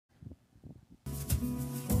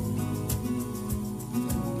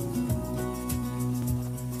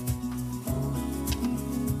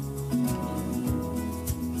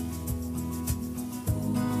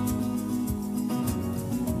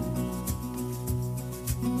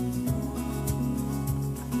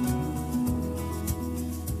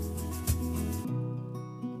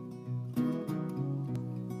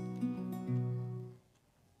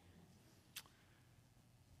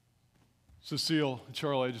Cecile,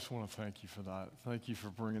 Charlie, I just want to thank you for that. Thank you for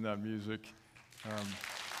bringing that music.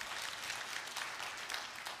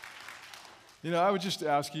 I would just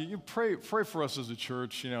ask you pray for us as a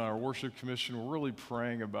church. Our worship commission, we're really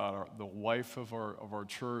praying about the life of our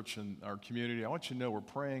church and our community. I want you to know we're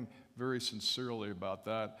praying very sincerely about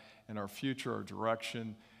that and our future, our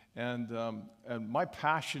direction. And my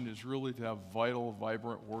passion is really to have vital,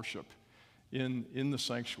 vibrant worship in the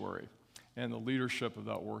sanctuary and the leadership of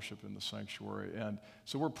that worship in the sanctuary. And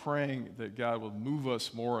so we're praying that God will move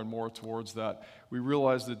us more and more towards that. We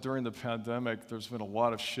realize that during the pandemic, there's been a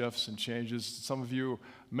lot of shifts and changes.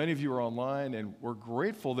 Many of you are online, and we're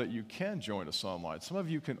grateful that you can join us online. Some of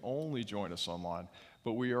you can only join us online,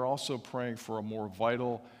 but we are also praying for a more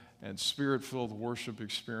vital and spirit-filled worship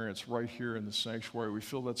experience right here in the sanctuary. We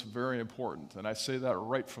feel that's very important, and I say that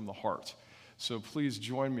right from the heart. So please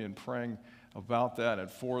join me in praying about that and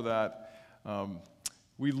for that.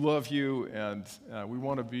 We love you, and we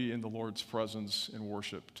want to be in the Lord's presence in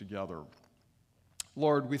worship together.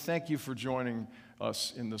 Lord, we thank you for joining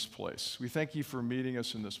us in this place. We thank you for meeting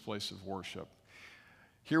us in this place of worship.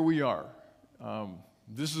 Here we are.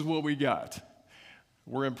 This is what we got.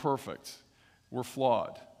 We're imperfect. We're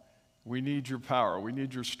flawed. We need your power. We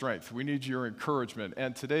need your strength. We need your encouragement.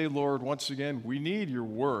 And today, Lord, once again, we need your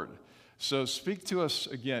word. So speak to us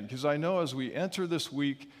again, because I know as we enter this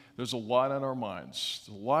week, there's a lot on our minds,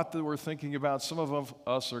 a lot that we're thinking about. Some of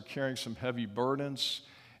us are carrying some heavy burdens.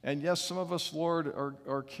 And yes, some of us, Lord,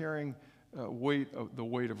 are carrying the weight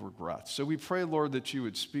of regret. So we pray, Lord, that you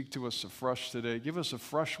would speak to us afresh today. Give us a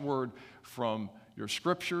fresh word from your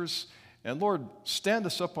scriptures. And Lord, stand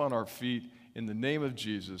us up on our feet in the name of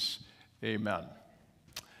Jesus. Amen.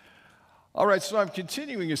 All right, so I'm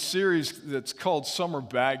continuing a series that's called Summer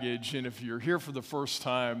Baggage, and if you're here for the first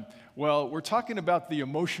time, well, we're talking about the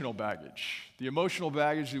emotional baggage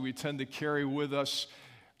that we tend to carry with us.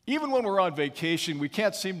 Even when we're on vacation, we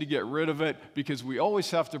can't seem to get rid of it because we always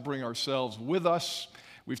have to bring ourselves with us.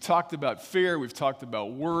 We've talked about fear, we've talked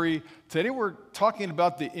about worry. Today we're talking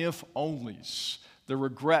about the if-onlys, the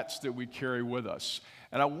regrets that we carry with us.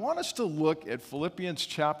 And I want us to look at Philippians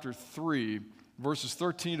chapter 3, verses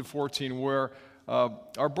 13 to 14, where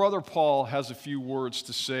our brother Paul has a few words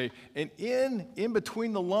to say. And in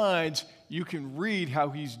between the lines, you can read how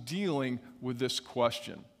he's dealing with this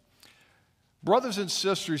question. Brothers and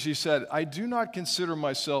sisters, he said, I do not consider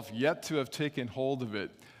myself yet to have taken hold of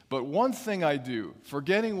it. But one thing I do,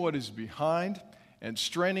 forgetting what is behind and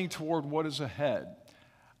straining toward what is ahead,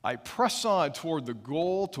 I press on toward the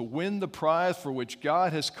goal to win the prize for which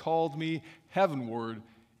God has called me heavenward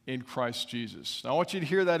in Christ Jesus. Now, I want you to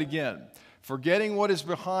hear that again. Forgetting what is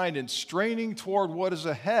behind and straining toward what is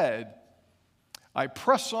ahead, I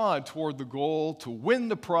press on toward the goal to win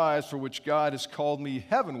the prize for which God has called me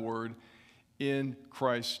heavenward in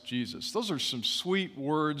Christ Jesus. Those are some sweet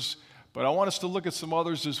words, but I want us to look at some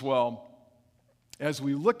others as well as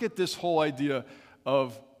we look at this whole idea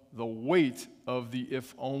of the weight of the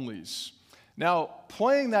if-onlys. Now,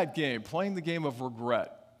 playing the game of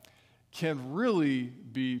regret, can really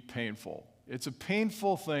be painful. It's a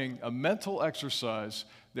painful thing, a mental exercise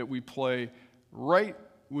that we play right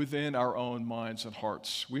within our own minds and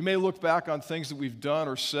hearts. We may look back on things that we've done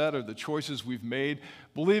or said or the choices we've made,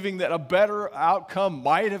 believing that a better outcome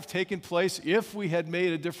might have taken place if we had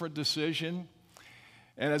made a different decision.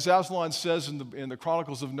 And as Aslan says in the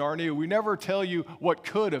Chronicles of Narnia, we never tell you what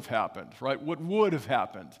could have happened, right? What would have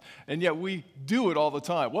happened. And yet we do it all the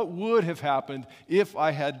time. What would have happened if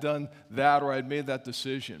I had done that or I had made that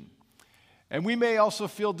decision? And we may also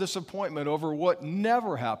feel disappointment over what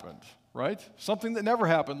never happened, right? Something that never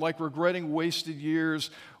happened, like regretting wasted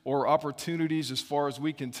years or opportunities as far as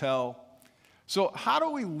we can tell. So how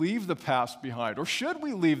do we leave the past behind? Or should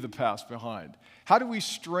we leave the past behind? How do we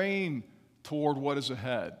strain toward what is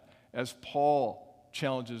ahead, as Paul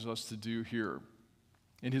challenges us to do here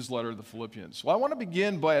in his letter to the Philippians? Well, I want to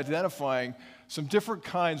begin by identifying some different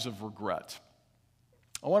kinds of regret.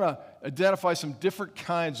 I want to identify some different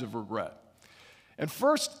kinds of regret. And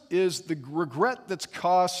first is the regret that's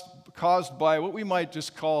caused by what we might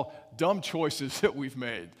just call dumb choices that we've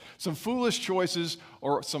made, some foolish choices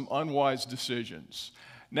or some unwise decisions.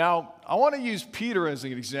 Now, I want to use Peter as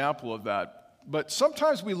an example of that. But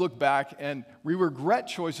sometimes we look back and we regret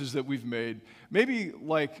choices that we've made. Maybe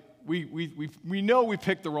like we know we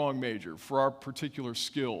picked the wrong major for our particular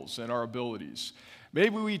skills and our abilities.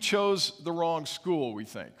 Maybe we chose the wrong school, we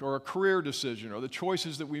think, or a career decision, or the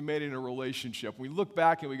choices that we made in a relationship. We look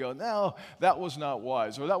back and we go, no, that was not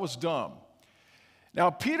wise, or that was dumb. Now,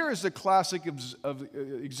 Peter is the classic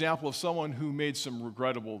example of someone who made some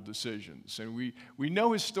regrettable decisions, and we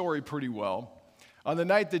know his story pretty well. On the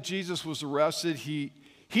night that Jesus was arrested, he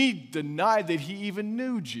denied that he even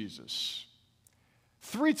knew Jesus.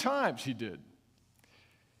 3 times he did.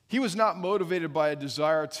 He was not motivated by a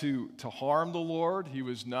desire to harm the Lord. He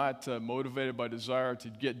was not motivated by a desire to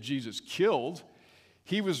get Jesus killed.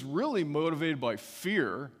 He was really motivated by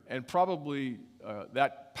fear and probably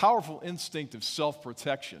that powerful instinct of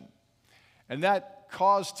self-protection. And that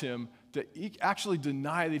caused him to actually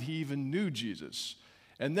deny that he even knew Jesus.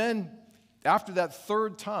 And then, after that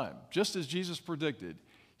 3rd time, just as Jesus predicted,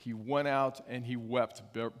 he went out and he wept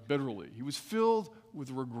bitterly. He was filled with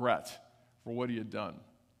regret for what he had done,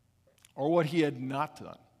 or what he had not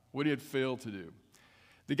done, what he had failed to do.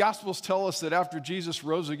 The Gospels tell us that after Jesus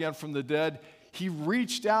rose again from the dead, he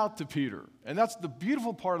reached out to Peter. And that's the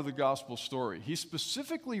beautiful part of the gospel story. He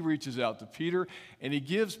specifically reaches out to Peter, and he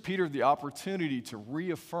gives Peter the opportunity to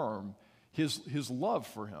reaffirm his love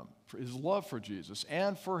for him, his love for Jesus,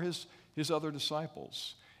 and for his other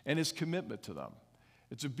disciples, and his commitment to them.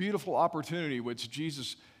 It's a beautiful opportunity which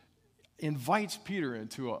Jesus invites Peter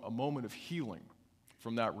into a moment of healing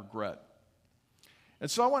from that regret. And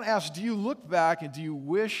so I want to ask, do you look back and do you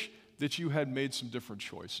wish that you had made some different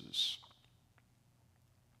choices?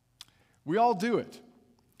 We all do it.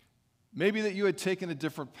 Maybe that you had taken a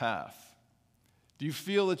different path. Do you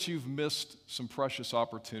feel that you've missed some precious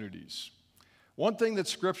opportunities? One thing that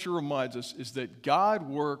Scripture reminds us is that God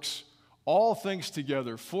works all things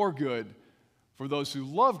together for good for those who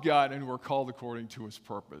love God and who are called according to His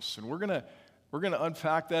purpose. And we're gonna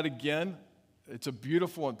unpack that again. It's a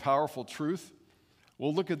beautiful and powerful truth.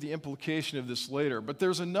 We'll look at the implication of this later. But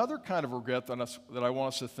there's another kind of regret that I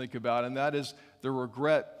want us to think about, and that is the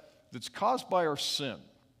regret that's caused by our sin.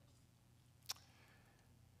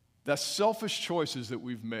 That's selfish choices that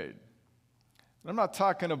we've made. And I'm not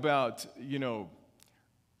talking about,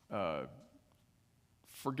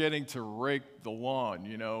 forgetting to rake the lawn,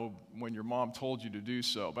 when your mom told you to do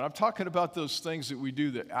so. But I'm talking about those things that we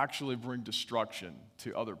do that actually bring destruction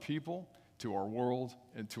to other people, to our world,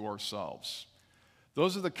 and to ourselves.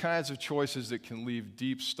 Those are the kinds of choices that can leave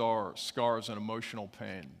deep scars and emotional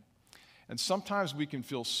pain. And sometimes we can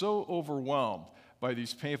feel so overwhelmed by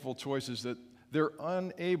these painful choices that they're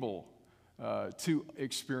unable to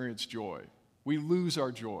experience joy. We lose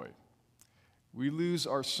our joy. We lose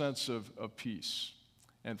our sense of peace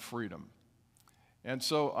and freedom. And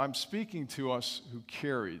so I'm speaking to us who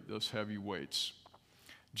carry those heavy weights.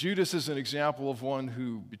 Judas is an example of one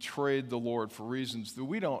who betrayed the Lord for reasons that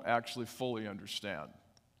we don't actually fully understand.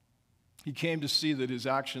 He came to see that his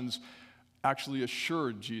actions actually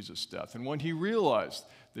assured Jesus' death. And when he realized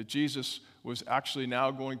that Jesus was actually now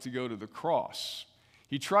going to go to the cross,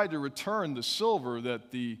 he tried to return the silver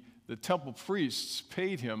that the temple priests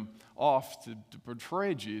paid him off to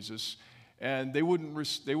betray Jesus, and they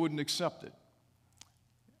wouldn't accept it.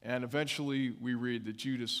 And eventually we read that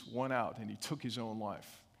Judas went out and he took his own life.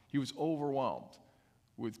 He was overwhelmed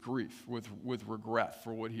with grief, with regret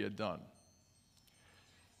for what he had done.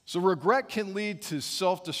 So regret can lead to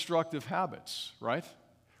self-destructive habits, right?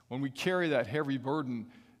 When we carry that heavy burden,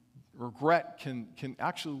 regret can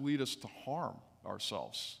actually lead us to harm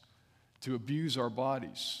ourselves, to abuse our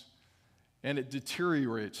bodies, and it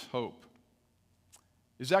deteriorates hope.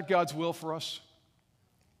 Is that God's will for us?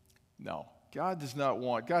 No. God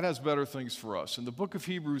has better things for us. And the book of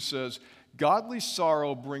Hebrews says, godly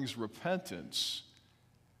sorrow brings repentance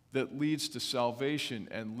that leads to salvation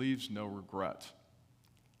and leaves no regret.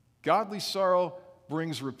 Godly sorrow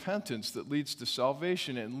brings repentance that leads to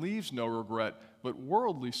salvation and leaves no regret, but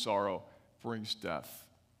worldly sorrow brings death.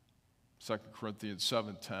 2 Corinthians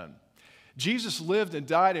 7:10. Jesus lived and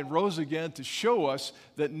died and rose again to show us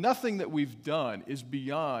that nothing that we've done is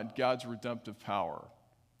beyond God's redemptive power.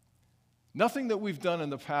 Nothing that we've done in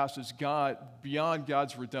the past is beyond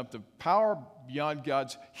God's redemptive power, beyond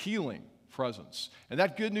God's healing presence. And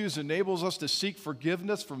that good news enables us to seek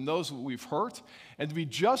forgiveness from those who we've hurt and to be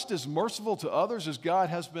just as merciful to others as God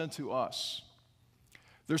has been to us.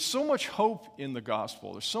 There's so much hope in the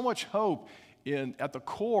gospel. There's so much hope at the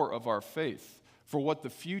core of our faith for what the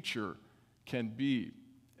future can be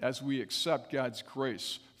as we accept God's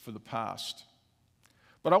grace for the past.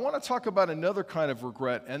 But I want to talk about another kind of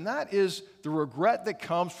regret, and that is the regret that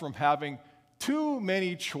comes from having too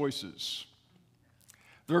many choices.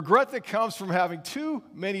 The regret that comes from having too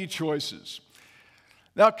many choices.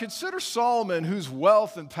 Now, consider Solomon, whose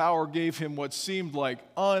wealth and power gave him what seemed like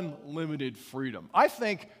unlimited freedom. I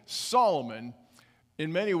think Solomon,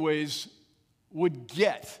 in many ways, would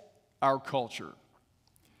get our culture,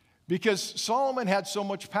 Because Solomon had so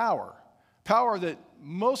much power. Power that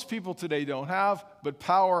most people today don't have, but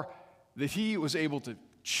power that he was able to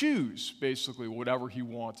choose, basically, whatever he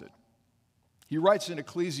wanted. He writes in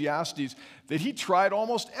Ecclesiastes that he tried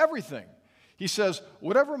almost everything. He says,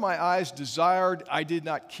 "Whatever my eyes desired, I did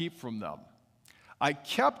not keep from them. I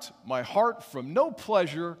kept my heart from no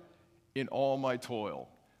pleasure in all my toil."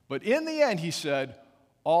 But in the end, he said,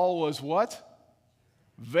 all was what?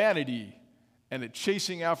 Vanity and a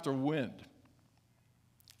chasing after wind.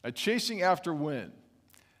 A chasing after wind.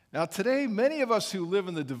 Now today, many of us who live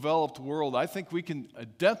in the developed world, I think we can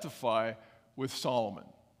identify with Solomon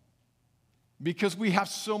because we have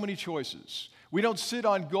so many choices. We don't sit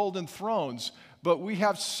on golden thrones, but we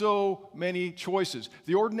have so many choices.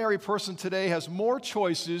 The ordinary person today has more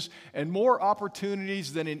choices and more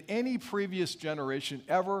opportunities than in any previous generation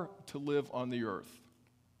ever to live on the earth.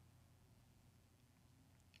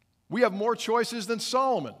 We have more choices than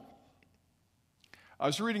Solomon. I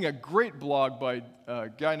was reading a great blog by a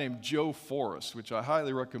guy named Joe Forrest, which I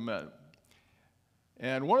highly recommend.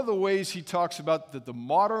 And one of the ways he talks about that the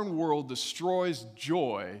modern world destroys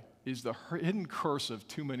joy is the hidden curse of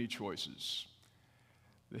too many choices.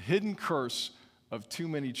 The hidden curse of too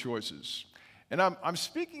many choices. And I'm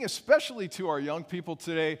speaking especially to our young people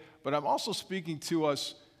today, but I'm also speaking to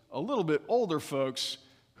us a little bit older folks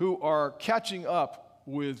who are catching up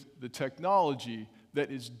with the technology that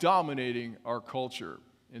is dominating our culture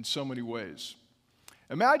in so many ways.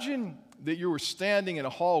 Imagine that you were standing in a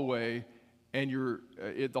hallway and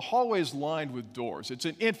the hallway is lined with doors. It's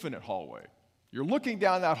an infinite hallway. You're looking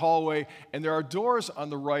down that hallway and there are doors on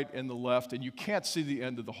the right and the left and you can't see the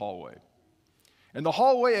end of the hallway. And the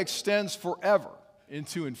hallway extends forever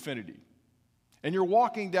into infinity. And you're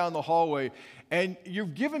walking down the hallway and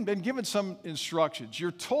you've been given some instructions.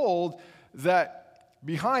 You're told that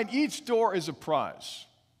behind each door is a prize.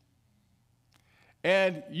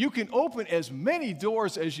 And you can open as many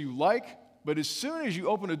doors as you like, but as soon as you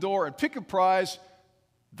open a door and pick a prize,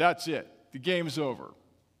 that's it. The game's over.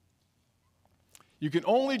 You can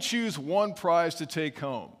only choose one prize to take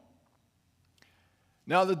home.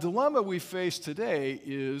 Now, the dilemma we face today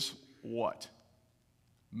is what?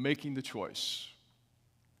 Making the choice.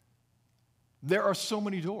 There are so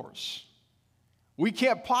many doors. We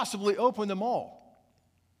can't possibly open them all.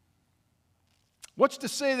 What's to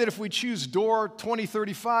say that if we choose door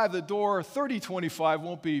 2035, the door 3025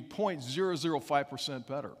 won't be 0.005%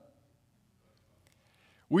 better?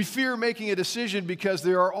 We fear making a decision because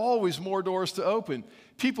there are always more doors to open.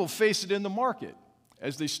 People face it in the market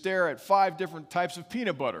as they stare at 5 different types of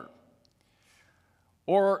peanut butter.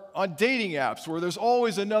 Or on dating apps where there's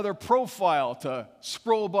always another profile to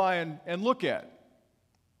scroll by and look at.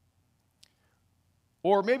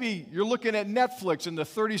 Or maybe you're looking at Netflix and the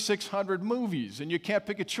 3,600 movies and you can't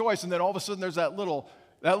pick a choice, and then all of a sudden there's that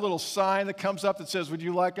little sign that comes up that says, "Would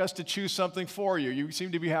you like us to choose something for you? You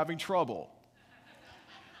seem to be having trouble."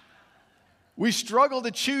 We struggle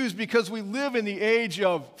to choose because we live in the age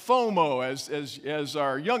of FOMO, as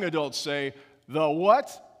our young adults say. The what?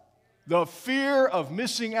 The fear of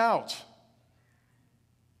missing out.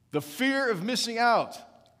 The fear of missing out.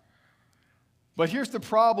 But here's the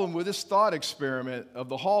problem with this thought experiment of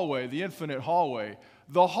the hallway, the infinite hallway.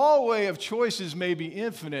 The hallway of choices may be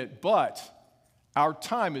infinite, but our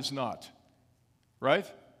time is not. Right?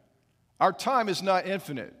 Our time is not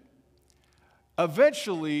infinite.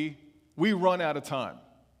 Eventually, we run out of time.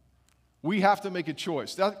 We have to make a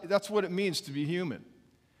choice. That's what it means to be human.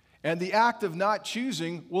 And the act of not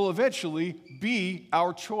choosing will eventually be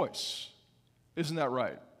our choice. Isn't that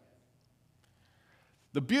right?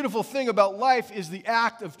 The beautiful thing about life is the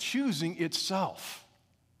act of choosing itself.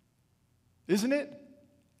 Isn't it?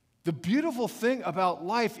 The beautiful thing about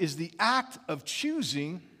life is the act of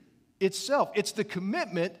choosing itself. It's the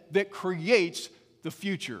commitment that creates the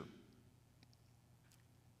future.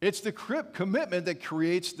 It's the commitment that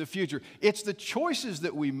creates the future. It's the choices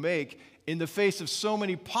that we make in the face of so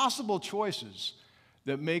many possible choices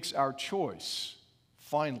that makes our choice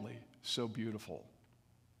finally so beautiful.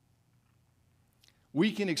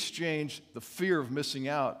 We can exchange the fear of missing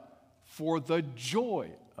out for the joy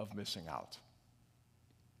of missing out.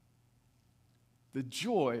 The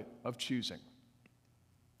joy of choosing.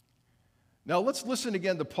 Now let's listen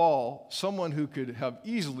again to Paul, someone who could have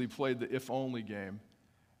easily played the if-only game,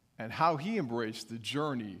 and how he embraced the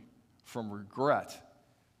journey from regret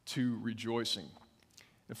to rejoicing.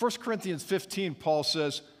 In 1 Corinthians 15, Paul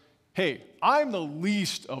says, "Hey, I'm the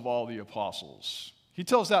least of all the apostles." He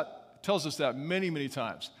tells us that many, many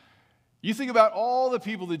times. You think about all the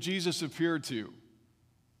people that Jesus appeared to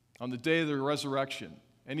on the day of the resurrection,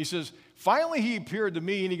 And he says, finally he appeared to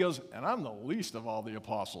me, and he goes, and I'm the least of all the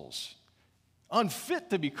apostles. Unfit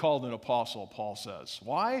to be called an apostle, Paul says.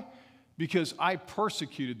 Why? Because I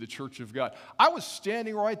persecuted the church of God. I was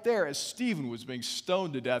standing right there as Stephen was being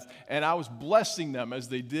stoned to death, and I was blessing them as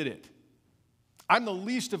they did it. I'm the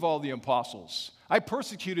least of all the apostles. I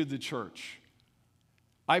persecuted the church.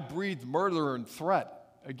 I breathed murder and threat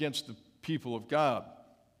against the people of God.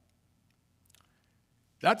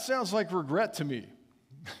 That sounds like regret to me.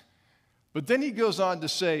 But then he goes on to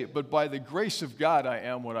say, but by the grace of God, I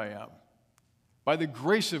am what I am. By the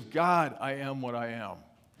grace of God, I am what I am.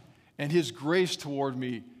 And his grace toward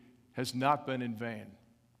me has not been in vain.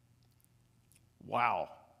 Wow.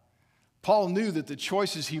 Paul knew that the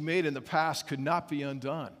choices he made in the past could not be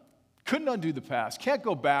undone. Couldn't undo the past. Can't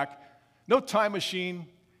go back. No time machine.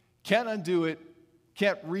 Can't undo it.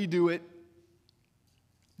 Can't redo it.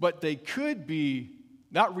 But they could be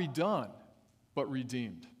not redone, but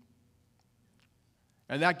redeemed.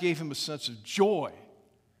 And that gave him a sense of joy.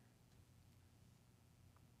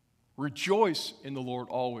 Rejoice in the Lord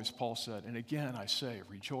always, Paul said. And again, I say,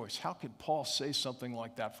 rejoice. How could Paul say something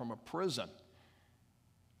like that from a prison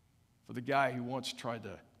for the guy he once tried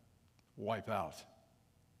to wipe out?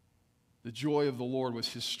 The joy of the Lord was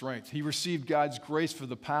his strength. He received God's grace for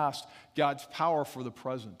the past, God's power for the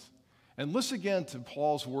present. And listen again to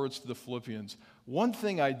Paul's words to the Philippians. One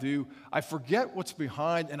thing I do, I forget what's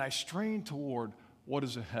behind and I strain toward what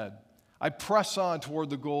is ahead. I press on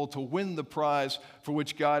toward the goal to win the prize for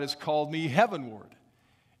which God has called me heavenward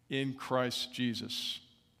in Christ Jesus.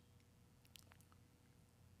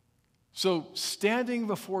 So, standing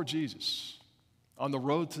before Jesus on the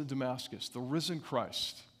road to Damascus, the risen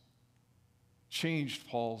Christ changed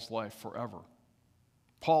Paul's life forever.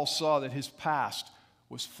 Paul saw that his past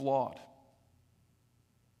was flawed.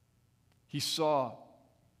 He saw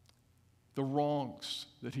the wrongs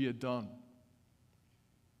that he had done,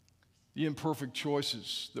 the imperfect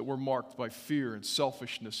choices that were marked by fear and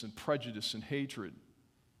selfishness and prejudice and hatred.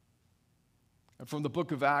 And from the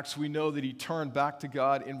book of Acts, we know that he turned back to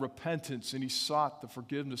God in repentance and he sought the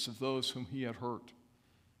forgiveness of those whom he had hurt.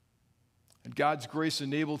 And God's grace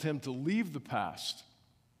enabled him to leave the past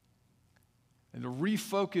and to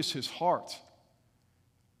refocus his heart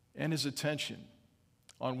and his attention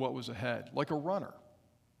on what was ahead, like a runner.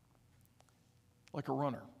 Like a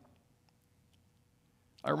runner.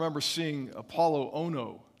 I remember seeing Apollo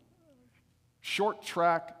Ono, short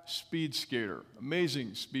track speed skater,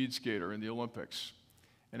 amazing speed skater in the Olympics.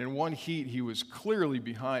 And in one heat, he was clearly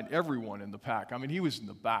behind everyone in the pack. I mean, he was in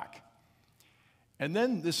the back. And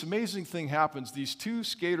then this amazing thing happens. These two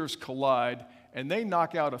skaters collide, and they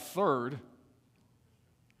knock out a third.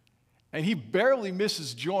 And he barely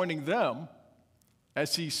misses joining them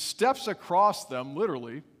as he steps across them,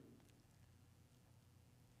 literally,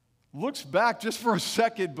 looks back just for a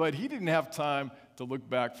second, but he didn't have time to look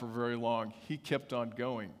back for very long. He kept on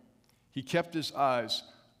going. He kept his eyes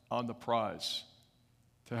on the prize,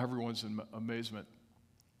 to everyone's amazement.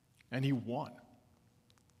 And he won.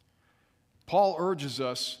 Paul urges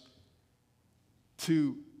us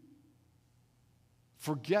to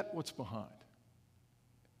forget what's behind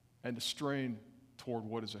and to strain toward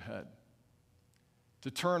what is ahead. To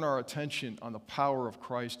turn our attention on the power of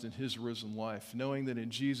Christ and his risen life, knowing that in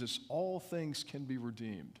Jesus all things can be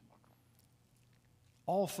redeemed.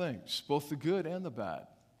 All things, both the good and the bad.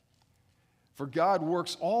 For God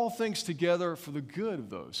works all things together for the good of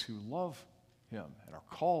those who love him and are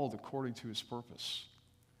called according to his purpose.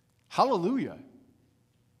 Hallelujah.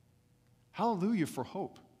 Hallelujah for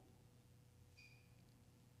hope.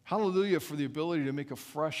 Hallelujah for the ability to make a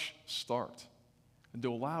fresh start and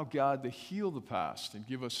to allow God to heal the past and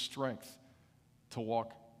give us strength to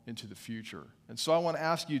walk into the future. And so I want to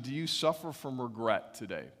ask you, do you suffer from regret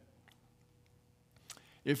today?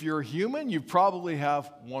 If you're a human, you probably have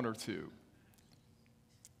one or two.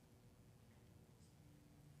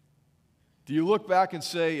 Do you look back and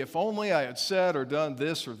say, if only I had said or done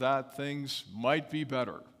this or that, things might be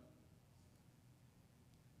better?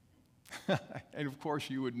 And of course,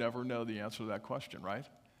 you would never know the answer to that question, right?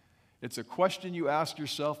 It's a question you ask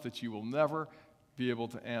yourself that you will never be able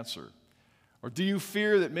to answer. Or do you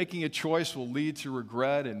fear that making a choice will lead to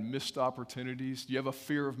regret and missed opportunities? Do you have a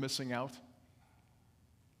fear of missing out?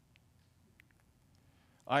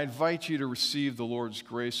 I invite you to receive the Lord's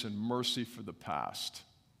grace and mercy for the past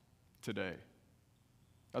today.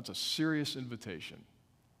 That's a serious invitation.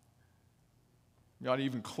 You ought to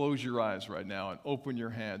even close your eyes right now and open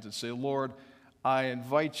your hands and say, Lord, I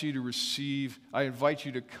invite you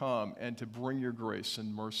to come and to bring your grace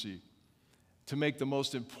and mercy, to make the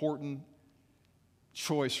most important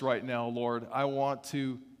choice right now, Lord. I want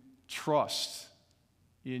to trust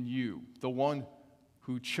in you, the one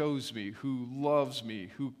who chose me, who loves me,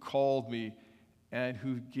 who called me, and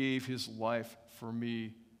who gave his life for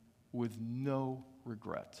me with no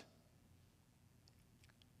regret.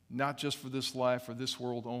 Not just for this life or this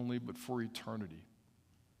world only, but for eternity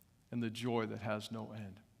and the joy that has no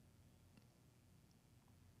end.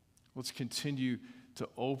 Let's continue to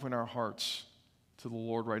open our hearts to the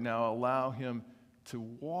Lord right now. Allow him to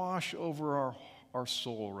wash over our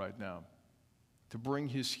soul right now, to bring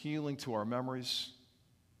his healing to our memories,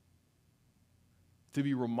 to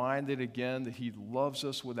be reminded again that he loves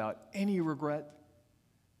us without any regret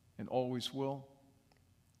and always will,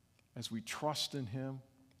 as we trust in him,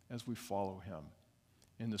 as we follow him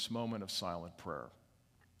in this moment of silent prayer.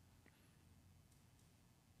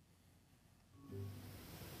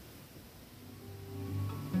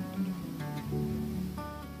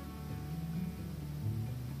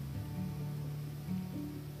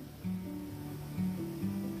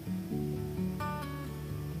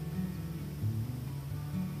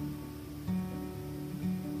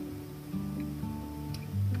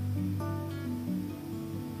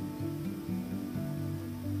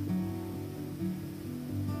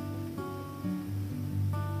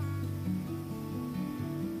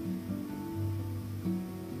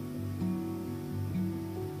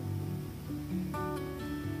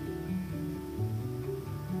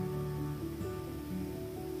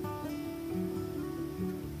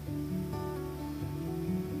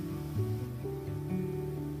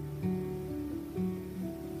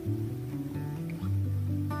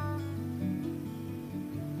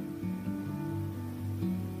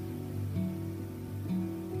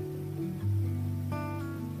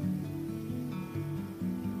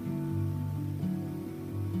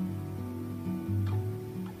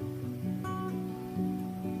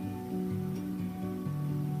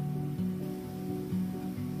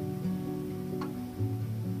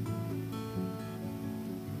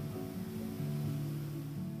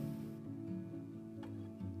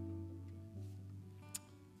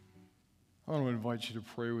 I want to invite you to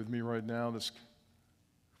pray with me right now, this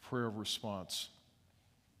prayer of response.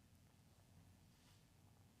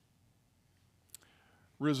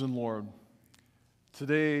 Risen Lord,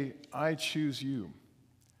 today I choose you,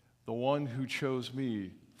 the one who chose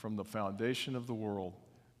me from the foundation of the world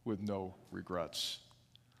with no regrets.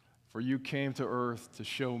 For you came to earth to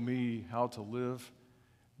show me how to live,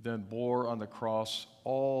 then bore on the cross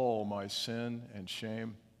all my sin and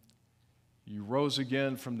shame. You rose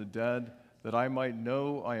again from the dead, that I might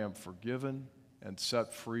know I am forgiven and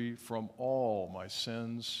set free from all my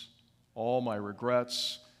sins, all my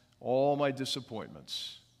regrets, all my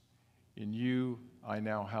disappointments. In you, I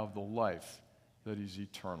now have the life that is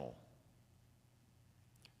eternal.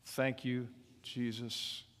 Thank you,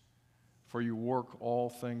 Jesus, for you work all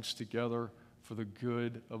things together for the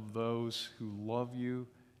good of those who love you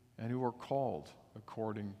and who are called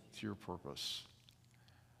according to your purpose.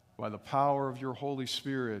 By the power of your Holy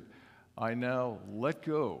Spirit, I now let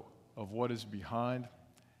go of what is behind,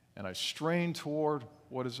 and I strain toward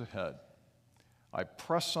what is ahead. I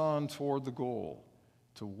press on toward the goal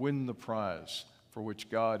to win the prize for which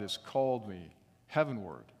God has called me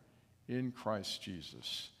heavenward in Christ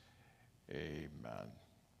Jesus. Amen.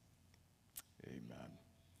 Amen.